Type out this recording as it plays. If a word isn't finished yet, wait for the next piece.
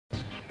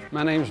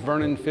My name's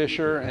Vernon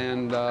Fisher,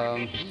 and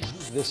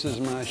this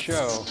is my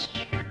show.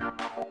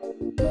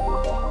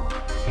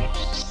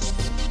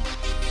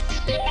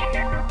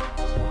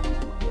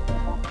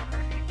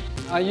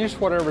 I use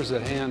whatever's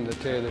at hand, to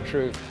tell you the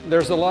truth.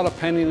 There's a lot of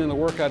painting in the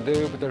work I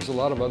do, but there's a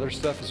lot of other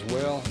stuff as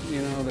well.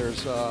 You know,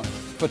 there's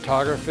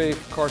photography,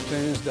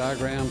 cartoons,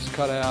 diagrams,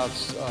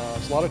 cutouts.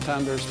 A lot of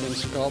times there's been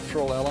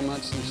sculptural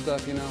elements and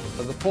stuff, you know.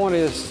 But the point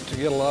is to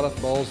get a lot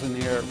of balls in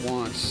the air at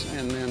once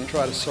and then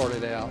try to sort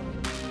it out.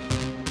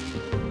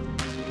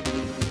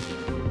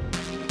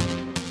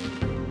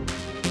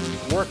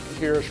 Work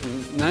here is from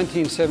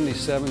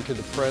 1977 to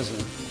the present,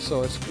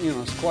 so it's, you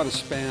know, it's quite a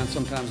span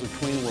sometimes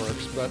between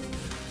works, but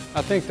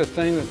I think the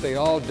thing that they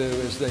all do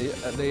is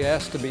they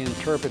ask to be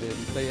interpreted,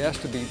 they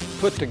ask to be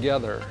put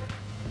together.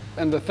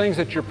 And the things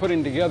that you're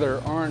putting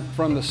together aren't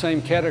from the same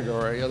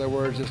category. In other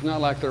words, it's not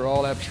like they're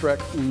all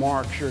abstract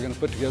marks you're going to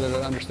put together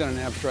to understand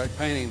an abstract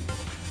painting.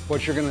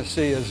 What you're going to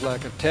see is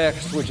like a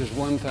text, which is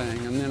one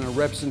thing, and then a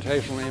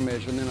representational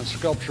image, and then a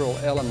sculptural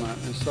element,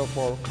 and so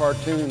forth,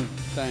 cartoon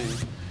thing.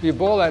 If you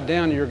boil that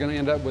down, you're going to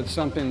end up with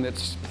something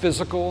that's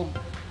physical,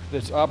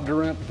 that's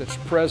obdurate, that's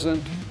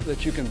present,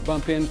 that you can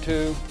bump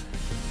into,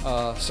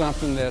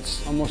 something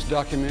that's almost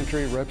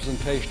documentary,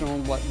 representational,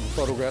 like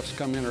photographs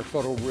come in, or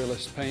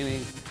photorealist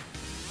painting.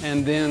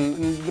 And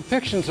then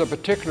depiction's a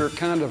particular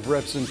kind of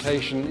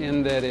representation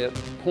in that it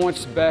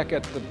points back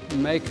at the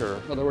maker.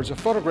 In other words, a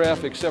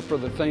photograph, except for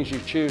the things you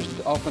choose,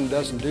 often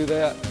doesn't do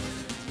that.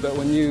 But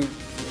when you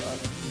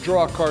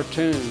draw a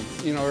cartoon,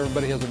 you know,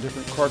 everybody has a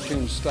different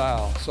cartoon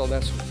style. So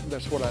that's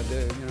what I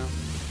do, you know.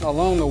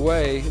 Along the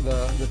way,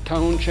 the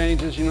tone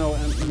changes, you know,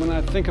 and when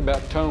I think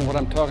about tone, what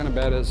I'm talking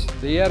about is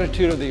the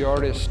attitude of the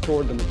artist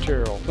toward the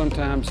material.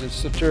 Sometimes it's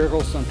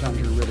satirical, sometimes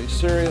you're really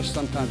serious,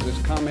 sometimes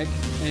it's comic.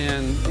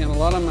 And in a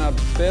lot of my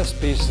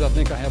best pieces, I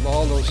think I have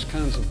all those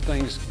kinds of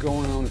things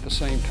going on at the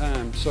same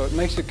time. So it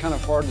makes it kind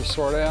of hard to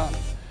sort out.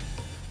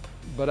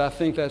 But I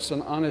think that's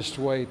an honest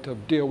way to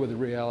deal with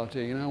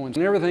reality, you know, when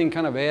everything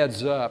kind of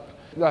adds up.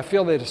 I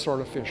feel that it's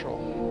artificial.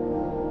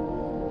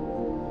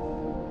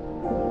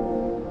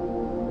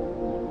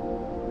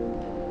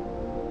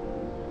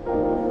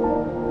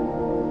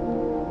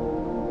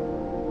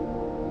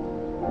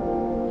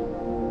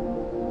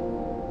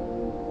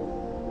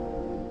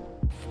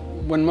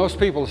 When most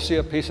people see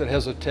a piece that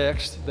has a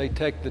text, they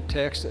take the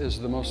text as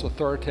the most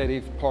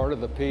authoritative part of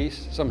the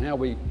piece. Somehow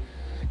we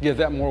give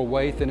that more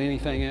weight than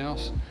anything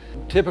else.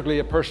 Typically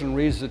a person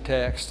reads the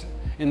text.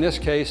 In this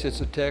case,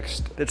 it's a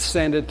text that's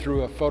sanded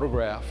through a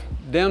photograph.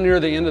 Down near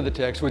the end of the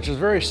text, which is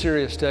very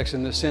serious text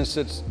in the sense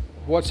that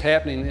what's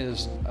happening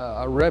is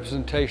a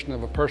representation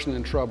of a person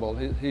in trouble.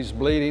 He's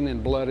bleeding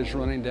and blood is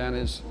running down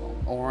his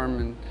arm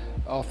and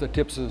off the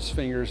tips of his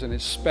fingers, and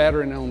it's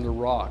spattering on the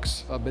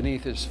rocks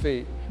beneath his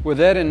feet. With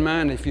that in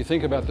mind, if you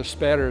think about the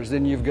spatters,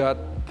 then you've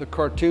got the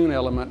cartoon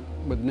element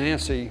with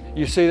Nancy.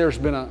 You see there's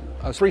been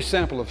a free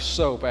sample of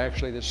soap,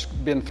 actually, that's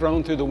been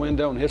thrown through the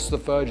window and hits the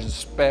fudge and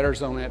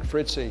spatters on that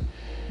Fritzy.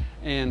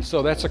 And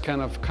so that's a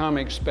kind of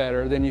comic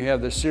spatter. Then you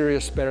have the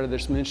serious spatter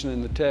that's mentioned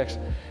in the text.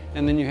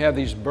 And then you have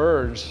these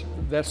birds.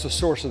 That's the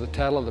source of the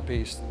title of the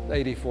piece,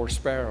 84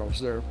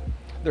 Sparrows.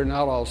 They're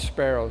not all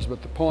sparrows,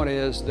 but the point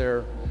is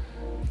they're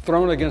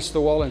thrown against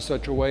the wall in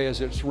such a way as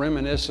it's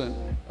reminiscent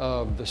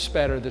of the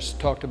spatter that's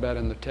talked about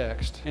in the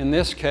text. In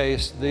this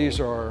case,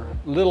 these are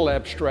little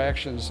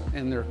abstractions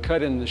and they're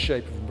cut in the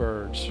shape of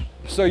birds.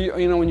 So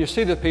you know, when you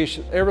see the piece,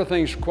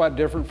 everything's quite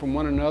different from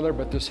one another,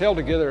 but it's held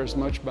together as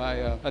much by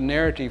a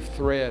narrative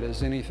thread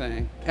as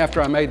anything.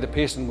 After I made the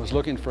piece and was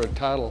looking for a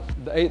title,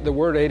 the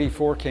word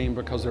 84 came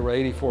because there were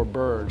 84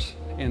 birds.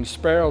 And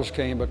sparrows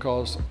came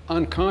because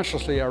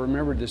unconsciously I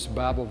remembered this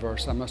Bible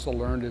verse I must have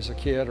learned as a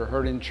kid or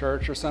heard in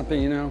church or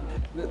something, you know.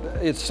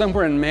 It's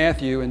somewhere in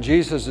Matthew, and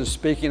Jesus is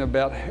speaking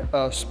about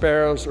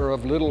sparrows are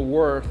of little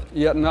worth,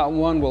 yet not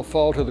one will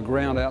fall to the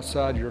ground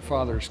outside your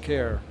Father's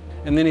care.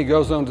 And then he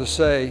goes on to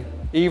say,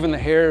 even the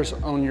hairs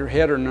on your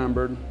head are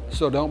numbered,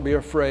 so don't be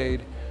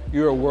afraid.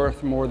 You are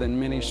worth more than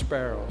many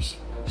sparrows.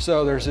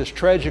 So there's this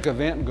tragic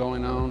event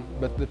going on,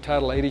 but the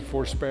title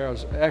 84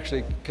 Sparrows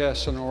actually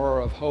casts an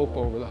aura of hope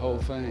over the whole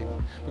thing,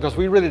 because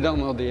we really don't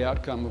know the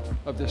outcome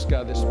of this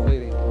guy that's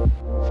bleeding.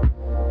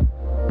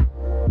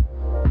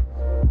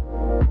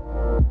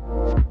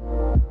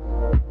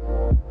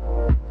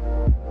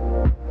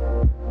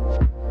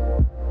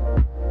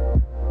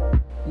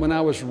 When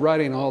I was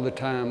writing all the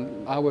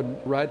time, I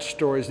would write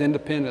stories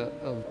independent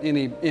of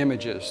any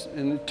images.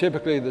 And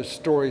typically the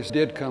stories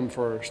did come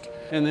first.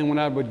 And then when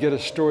I would get a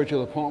story to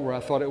the point where I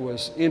thought it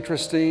was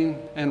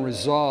interesting and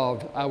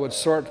resolved, I would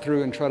sort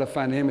through and try to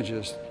find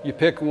images. You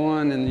pick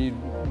one and you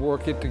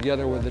work it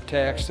together with the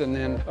text, and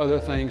then other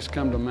things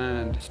come to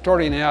mind.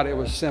 Starting out, it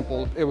was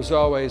simple. It was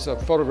always a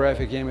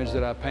photographic image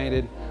that I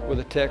painted with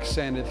the text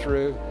sanded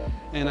through.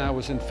 And I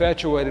was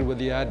infatuated with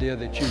the idea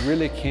that you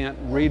really can't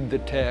read the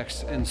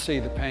text and see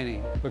the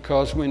painting.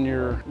 Because when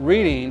you're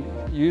reading,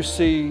 you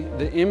see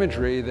the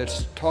imagery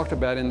that's talked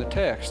about in the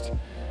text.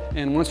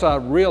 And once I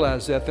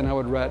realized that, then I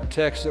would write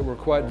texts that were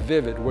quite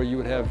vivid, where you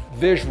would have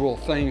visual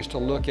things to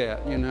look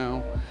at, you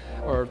know,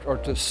 or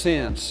to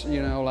sense,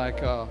 you know,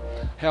 like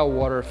how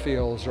water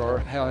feels, or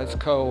how it's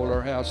cold,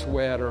 or how it's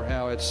wet, or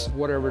how it's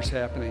whatever's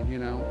happening, you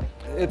know.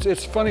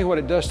 It's funny what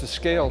it does to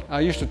scale.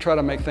 I used to try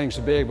to make things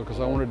big because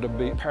I wanted to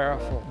be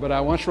powerful. But I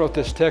once wrote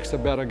this text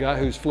about a guy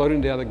who's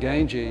floating down the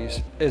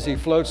Ganges. As he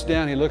floats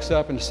down, he looks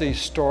up and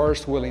sees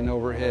stars swirling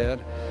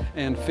overhead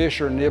and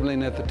fish are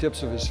nibbling at the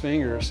tips of his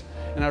fingers.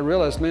 And I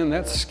realized, man,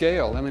 that's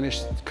scale. I mean,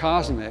 it's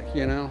cosmic,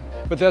 you know.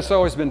 But that's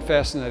always been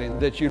fascinating,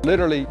 that you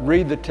literally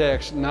read the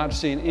text not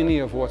seeing any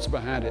of what's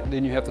behind it.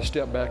 Then you have to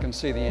step back and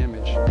see the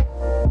image.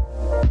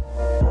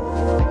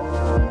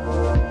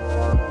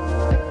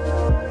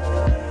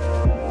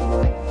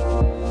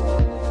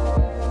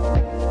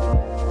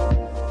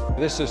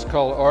 This is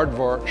called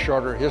Aardvark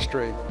Shorter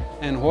History.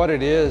 And what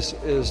it is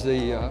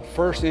the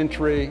first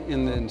entry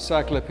in the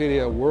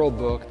Encyclopedia World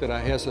Book that I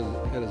had as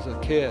a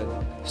kid.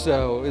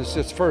 So it's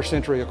its first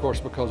entry, of course,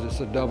 because it's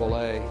a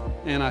AA.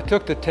 And I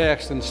took the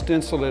text and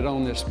stenciled it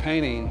on this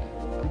painting.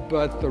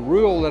 But the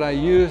rule that I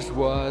used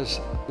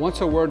was,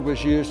 once a word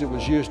was used, it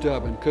was used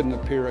up and couldn't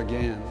appear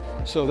again.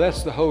 So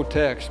that's the whole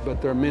text,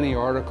 but there are many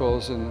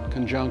articles and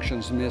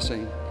conjunctions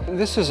missing.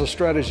 This is a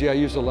strategy I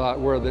use a lot,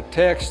 where the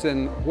text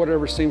and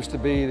whatever seems to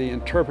be the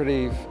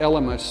interpretive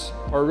elements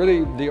are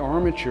really the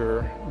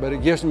armature, but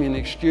it gives me an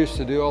excuse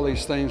to do all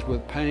these things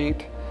with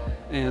paint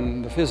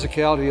and the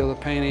physicality of the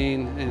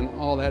painting and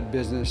all that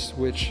business,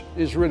 which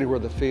is really where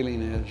the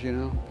feeling is, you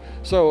know.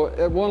 So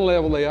at one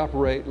level they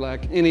operate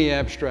like any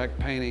abstract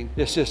painting.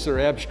 It's just they're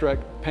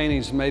abstract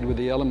paintings made with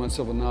the elements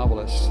of a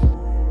novelist.